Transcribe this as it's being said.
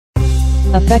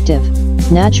Effective,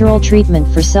 natural treatment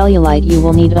for cellulite. You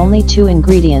will need only 2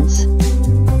 ingredients.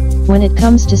 When it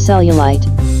comes to cellulite,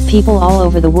 people all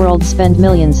over the world spend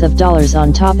millions of dollars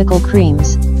on topical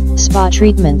creams, spa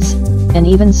treatments, and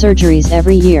even surgeries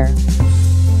every year.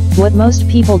 What most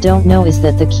people don't know is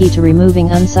that the key to removing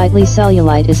unsightly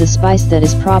cellulite is a spice that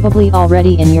is probably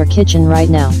already in your kitchen right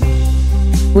now.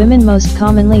 Women most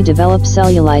commonly develop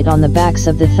cellulite on the backs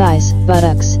of the thighs,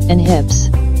 buttocks, and hips.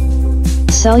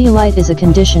 Cellulite is a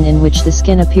condition in which the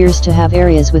skin appears to have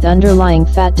areas with underlying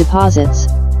fat deposits,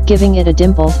 giving it a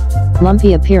dimpled,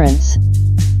 lumpy appearance.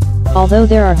 Although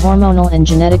there are hormonal and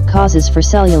genetic causes for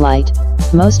cellulite,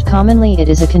 most commonly it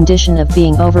is a condition of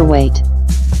being overweight.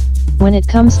 When it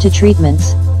comes to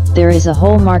treatments, there is a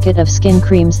whole market of skin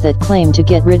creams that claim to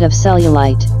get rid of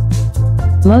cellulite.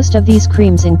 Most of these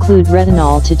creams include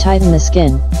retinol to tighten the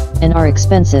skin, and are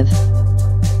expensive.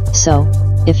 So,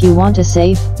 if you want a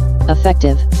safe,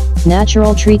 effective,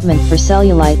 natural treatment for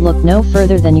cellulite, look no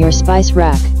further than your spice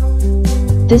rack.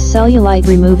 This cellulite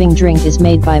removing drink is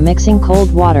made by mixing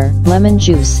cold water, lemon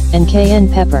juice, and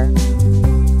cayenne pepper.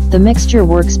 The mixture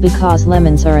works because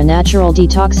lemons are a natural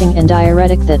detoxing and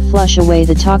diuretic that flush away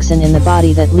the toxin in the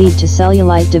body that lead to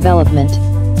cellulite development.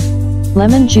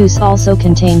 Lemon juice also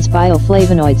contains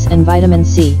bioflavonoids and vitamin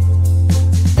C.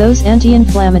 Those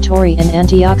anti-inflammatory and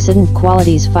antioxidant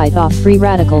qualities fight off free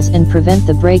radicals and prevent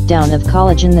the breakdown of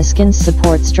collagen, the skin's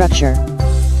support structure.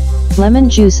 Lemon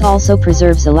juice also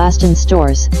preserves elastin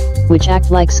stores, which act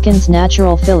like skin's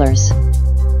natural fillers.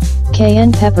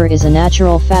 Cayenne pepper is a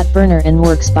natural fat burner and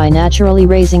works by naturally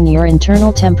raising your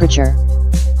internal temperature.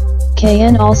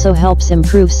 Cayenne also helps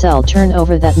improve cell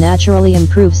turnover that naturally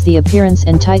improves the appearance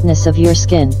and tightness of your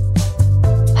skin.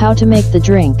 How to make the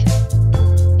drink.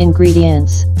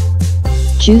 Ingredients: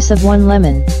 juice of 1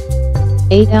 lemon,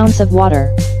 8 ounces of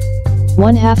water,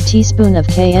 1/2 teaspoon of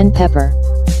cayenne pepper.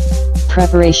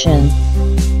 Preparation: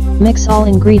 mix all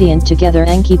ingredient together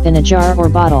and keep in a jar or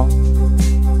bottle.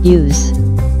 Use.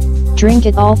 Drink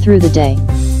it all through the day.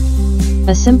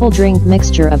 A simple drink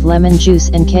mixture of lemon juice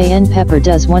and cayenne pepper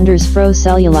does wonders for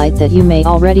cellulite that you may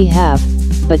already have,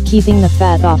 but keeping the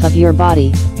fat off of your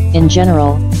body, in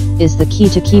general, is the key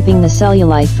to keeping the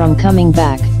cellulite from coming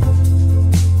back.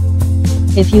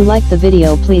 If you like the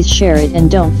video, please share it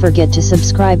and don't forget to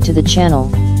subscribe to the channel.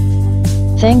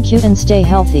 Thank you and stay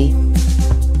healthy.